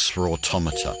audience for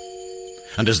automata.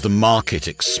 And as the market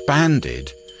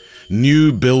expanded,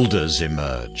 new builders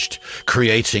emerged,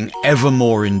 creating ever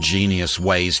more ingenious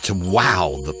ways to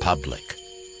wow the public.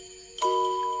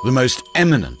 The most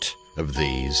eminent of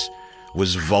these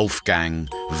was Wolfgang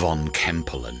von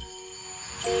Kempelen,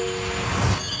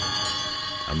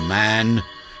 a man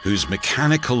whose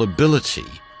mechanical ability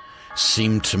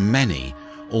seemed to many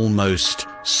almost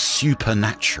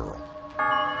supernatural.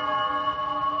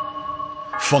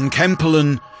 Von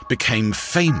Kempelen became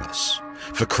famous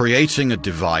for creating a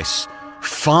device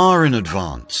far in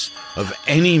advance of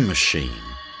any machine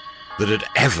that had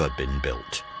ever been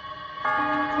built.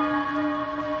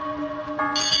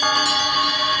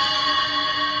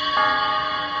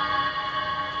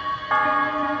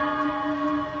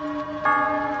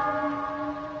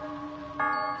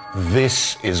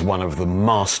 This is one of the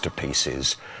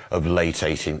masterpieces of late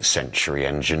 18th century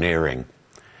engineering.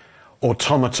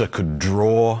 Automata could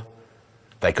draw,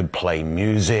 they could play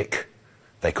music,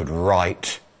 they could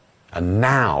write, and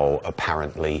now,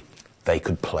 apparently, they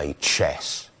could play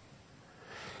chess.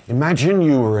 Imagine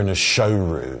you were in a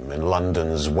showroom in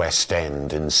London's West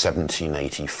End in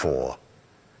 1784.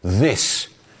 This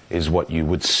is what you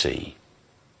would see.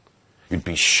 You'd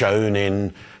be shown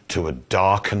in to a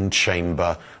darkened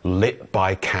chamber lit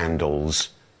by candles,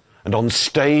 and on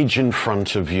stage in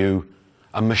front of you,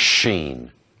 a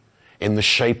machine in the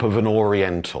shape of an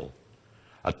Oriental,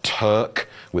 a Turk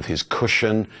with his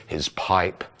cushion, his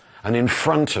pipe, and in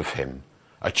front of him,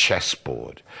 a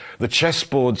chessboard. The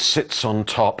chessboard sits on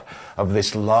top of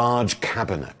this large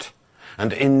cabinet,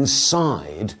 and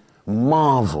inside,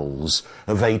 marvels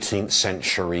of 18th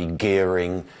century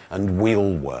gearing and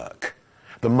wheelwork.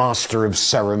 The master of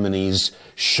ceremonies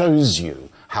shows you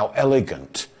how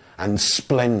elegant and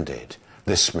splendid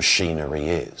this machinery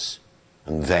is.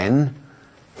 And then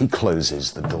he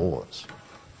closes the doors.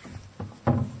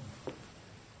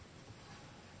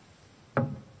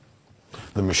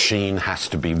 The machine has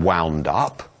to be wound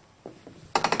up.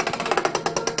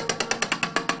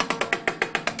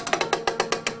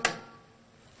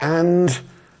 And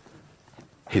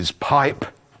his pipe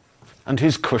and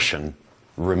his cushion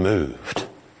removed.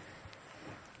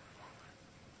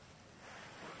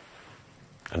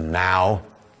 And now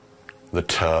the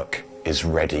Turk is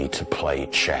ready to play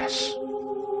chess.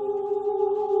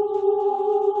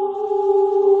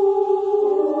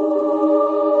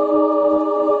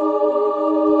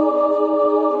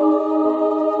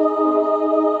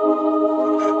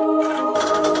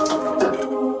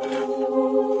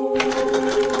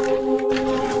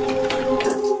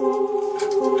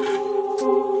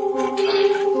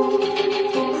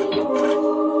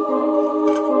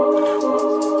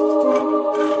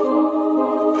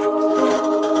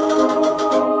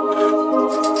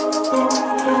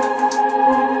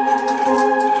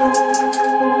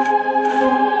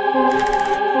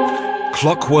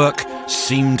 Clockwork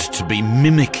seemed to be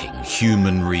mimicking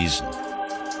human reason.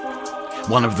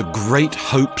 One of the great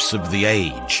hopes of the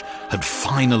age had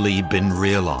finally been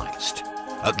realized.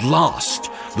 At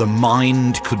last, the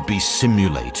mind could be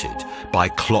simulated by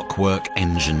clockwork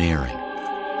engineering.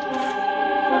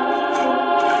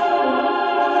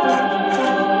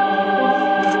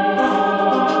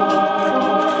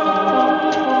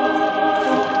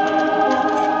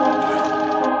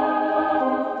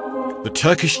 The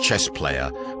Turkish chess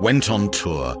player went on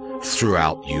tour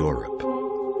throughout Europe.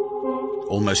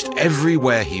 Almost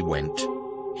everywhere he went,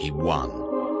 he won.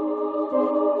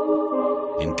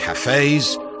 In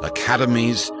cafes,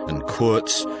 academies, and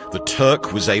courts, the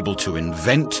Turk was able to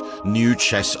invent new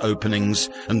chess openings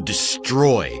and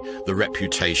destroy the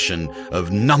reputation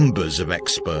of numbers of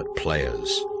expert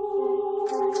players.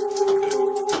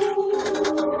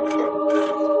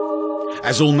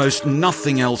 As almost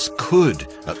nothing else could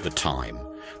at the time,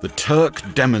 the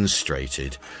Turk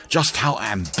demonstrated just how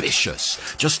ambitious,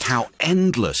 just how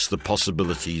endless the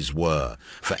possibilities were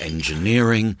for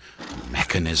engineering,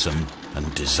 mechanism,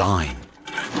 and design.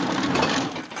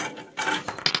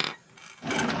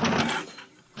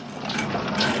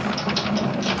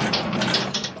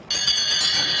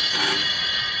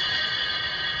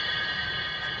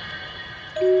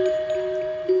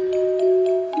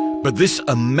 But this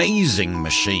amazing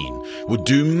machine would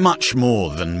do much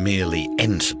more than merely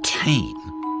entertain.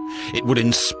 It would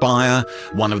inspire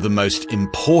one of the most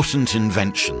important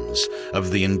inventions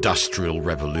of the Industrial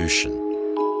Revolution.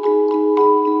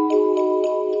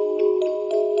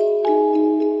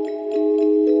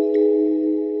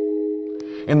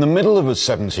 In the middle of the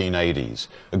 1780s,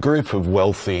 a group of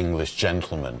wealthy English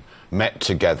gentlemen met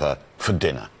together for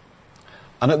dinner.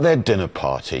 And at their dinner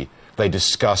party, they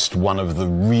discussed one of the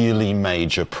really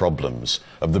major problems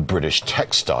of the British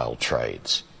textile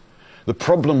trades. The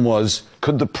problem was,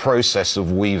 could the process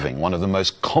of weaving, one of the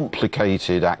most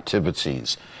complicated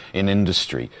activities in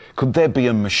industry, could there be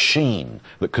a machine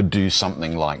that could do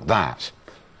something like that?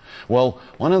 Well,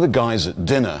 one of the guys at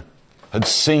dinner had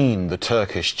seen the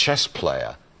Turkish chess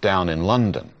player down in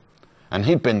London, and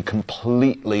he'd been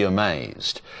completely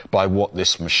amazed by what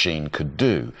this machine could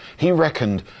do. He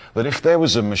reckoned that if there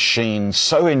was a machine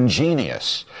so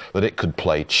ingenious that it could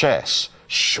play chess,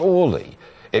 surely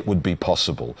it would be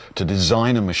possible to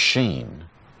design a machine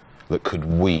that could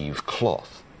weave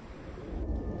cloth.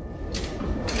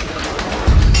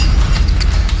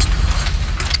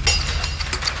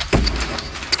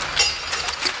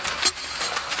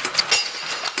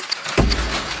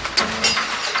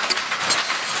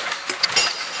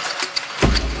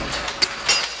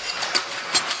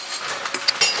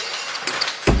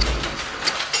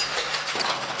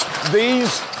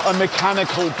 These are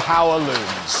mechanical power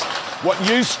looms. What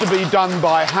used to be done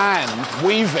by hand,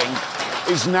 weaving,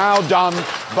 is now done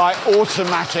by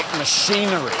automatic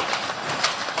machinery.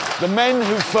 The men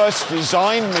who first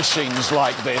designed machines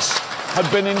like this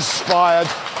had been inspired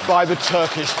by the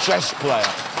Turkish chess player.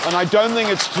 And I don't think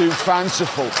it's too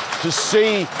fanciful to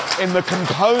see in the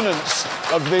components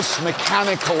of this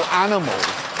mechanical animal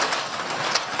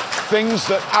things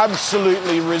that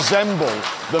absolutely resemble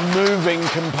the moving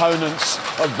components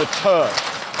of the Turk.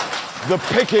 The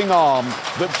picking arm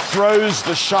that throws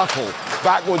the shuttle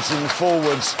backwards and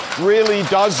forwards really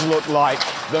does look like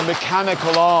the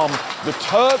mechanical arm the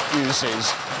Turk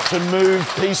uses to move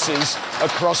pieces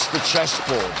across the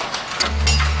chessboard.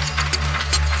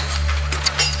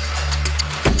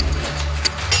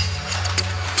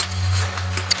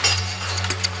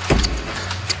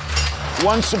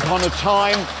 Once upon a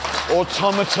time,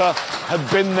 automata had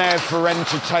been there for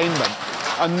entertainment,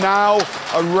 and now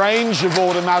a range of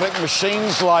automatic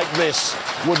machines like this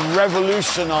would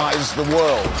revolutionize the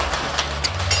world.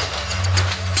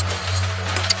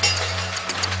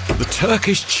 The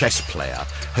Turkish chess player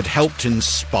had helped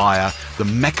inspire the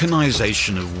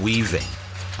mechanization of weaving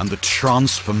and the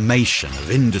transformation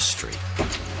of industry.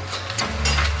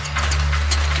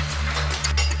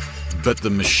 But the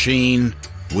machine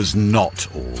was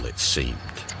not all it seemed.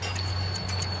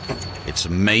 Its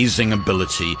amazing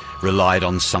ability relied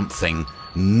on something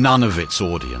none of its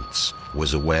audience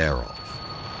was aware of.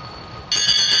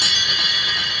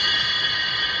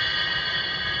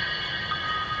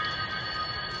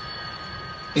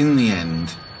 In the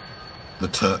end, the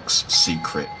Turk's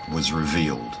secret was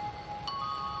revealed.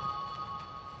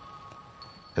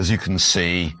 As you can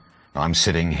see, I'm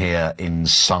sitting here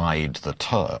inside the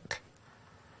Turk.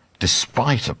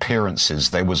 Despite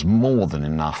appearances, there was more than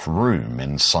enough room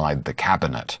inside the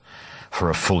cabinet for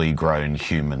a fully grown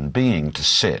human being to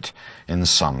sit in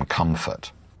some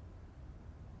comfort.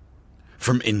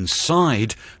 From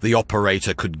inside, the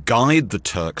operator could guide the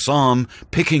Turk's arm,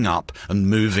 picking up and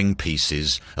moving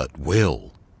pieces at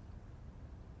will.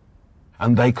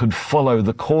 And they could follow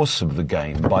the course of the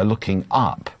game by looking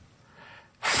up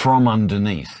from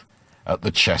underneath at the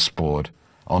chessboard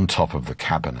on top of the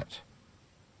cabinet.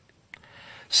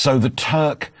 So the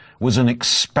Turk was an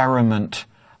experiment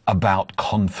about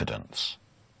confidence.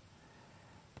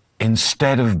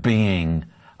 Instead of being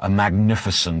a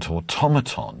magnificent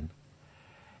automaton,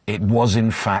 it was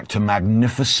in fact a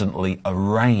magnificently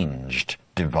arranged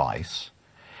device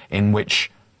in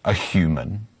which a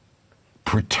human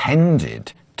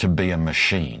pretended to be a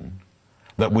machine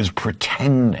that was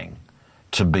pretending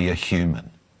to be a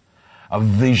human. A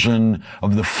vision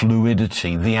of the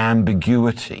fluidity, the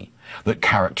ambiguity that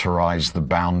characterized the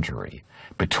boundary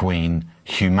between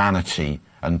humanity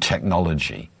and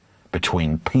technology,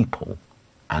 between people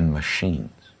and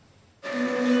machines.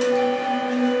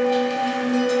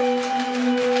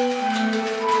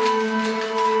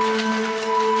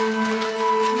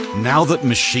 Now that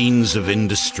machines of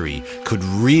industry could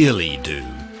really do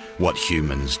what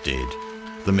humans did,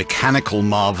 the mechanical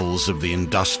marvels of the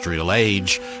industrial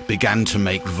age began to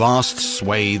make vast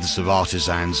swathes of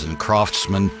artisans and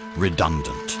craftsmen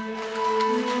redundant.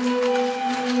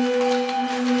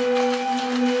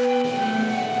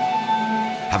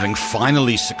 Having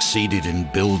finally succeeded in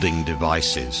building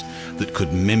devices that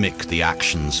could mimic the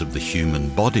actions of the human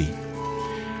body,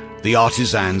 the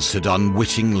artisans had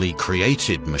unwittingly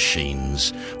created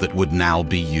machines that would now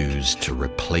be used to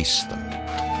replace them.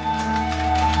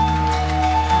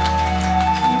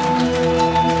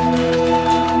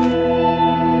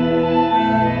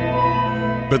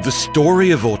 But the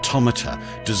story of Autómata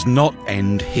does not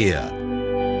end here.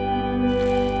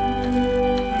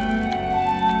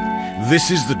 This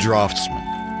is the draftsman.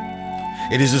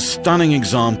 It is a stunning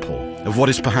example of what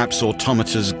is perhaps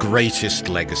Autómata's greatest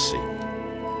legacy: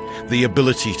 the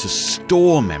ability to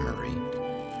store memory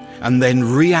and then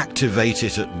reactivate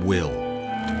it at will.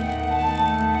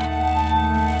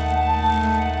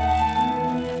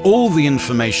 All the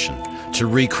information to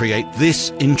recreate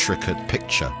this intricate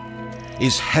picture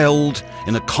is held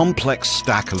in a complex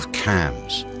stack of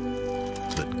cams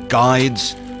that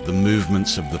guides the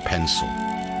movements of the pencil.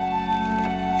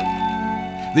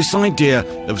 This idea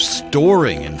of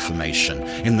storing information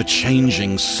in the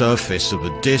changing surface of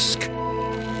a disk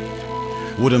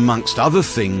would, amongst other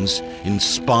things,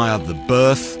 inspire the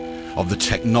birth of the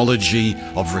technology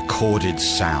of recorded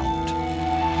sound.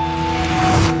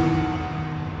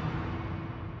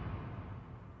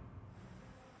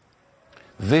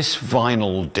 This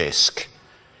vinyl disc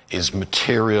is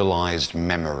materialized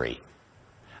memory,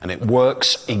 and it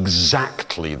works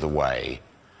exactly the way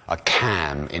a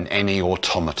cam in any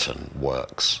automaton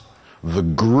works. The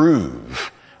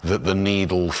groove that the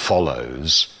needle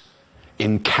follows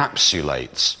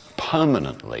encapsulates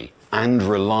permanently and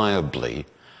reliably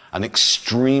an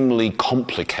extremely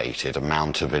complicated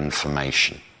amount of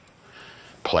information.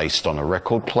 Placed on a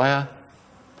record player,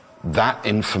 that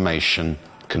information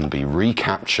can be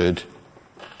recaptured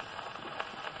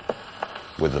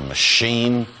with a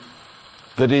machine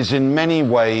that is in many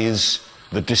ways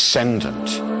the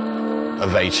descendant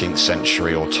of 18th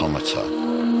century automata.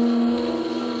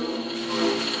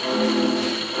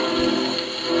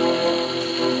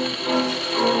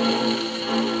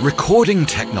 Recording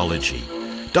technology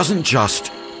doesn't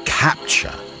just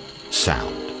capture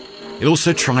sound, it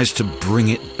also tries to bring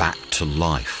it back to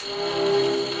life.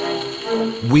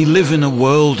 We live in a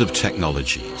world of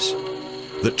technologies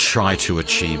that try to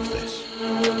achieve this.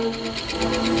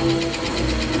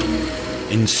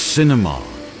 In cinema,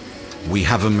 we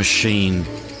have a machine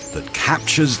that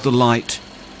captures the light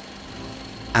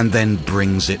and then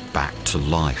brings it back to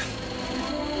life.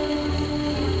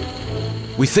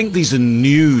 We think these are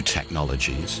new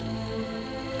technologies,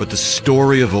 but the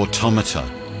story of Autómata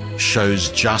shows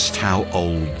just how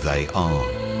old they are.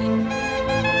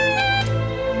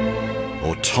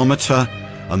 Autómata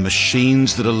are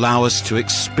machines that allow us to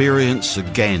experience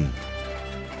again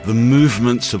the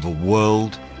movements of a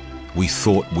world we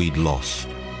thought we'd lost.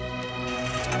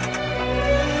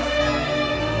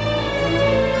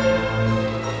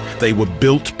 They were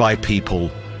built by people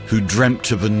who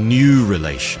dreamt of a new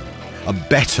relation, a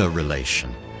better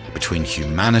relation between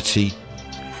humanity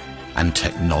and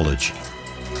technology.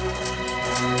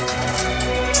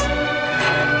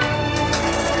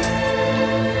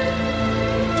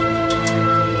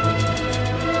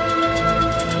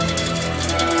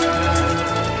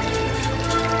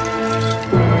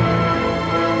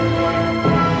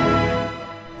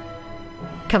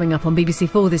 Coming up on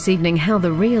BBC4 this evening, how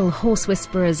the real horse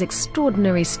whisperer's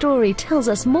extraordinary story tells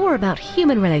us more about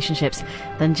human relationships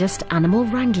than just animal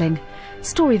wrangling.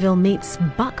 Storyville meets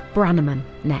Buck Brannaman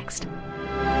next.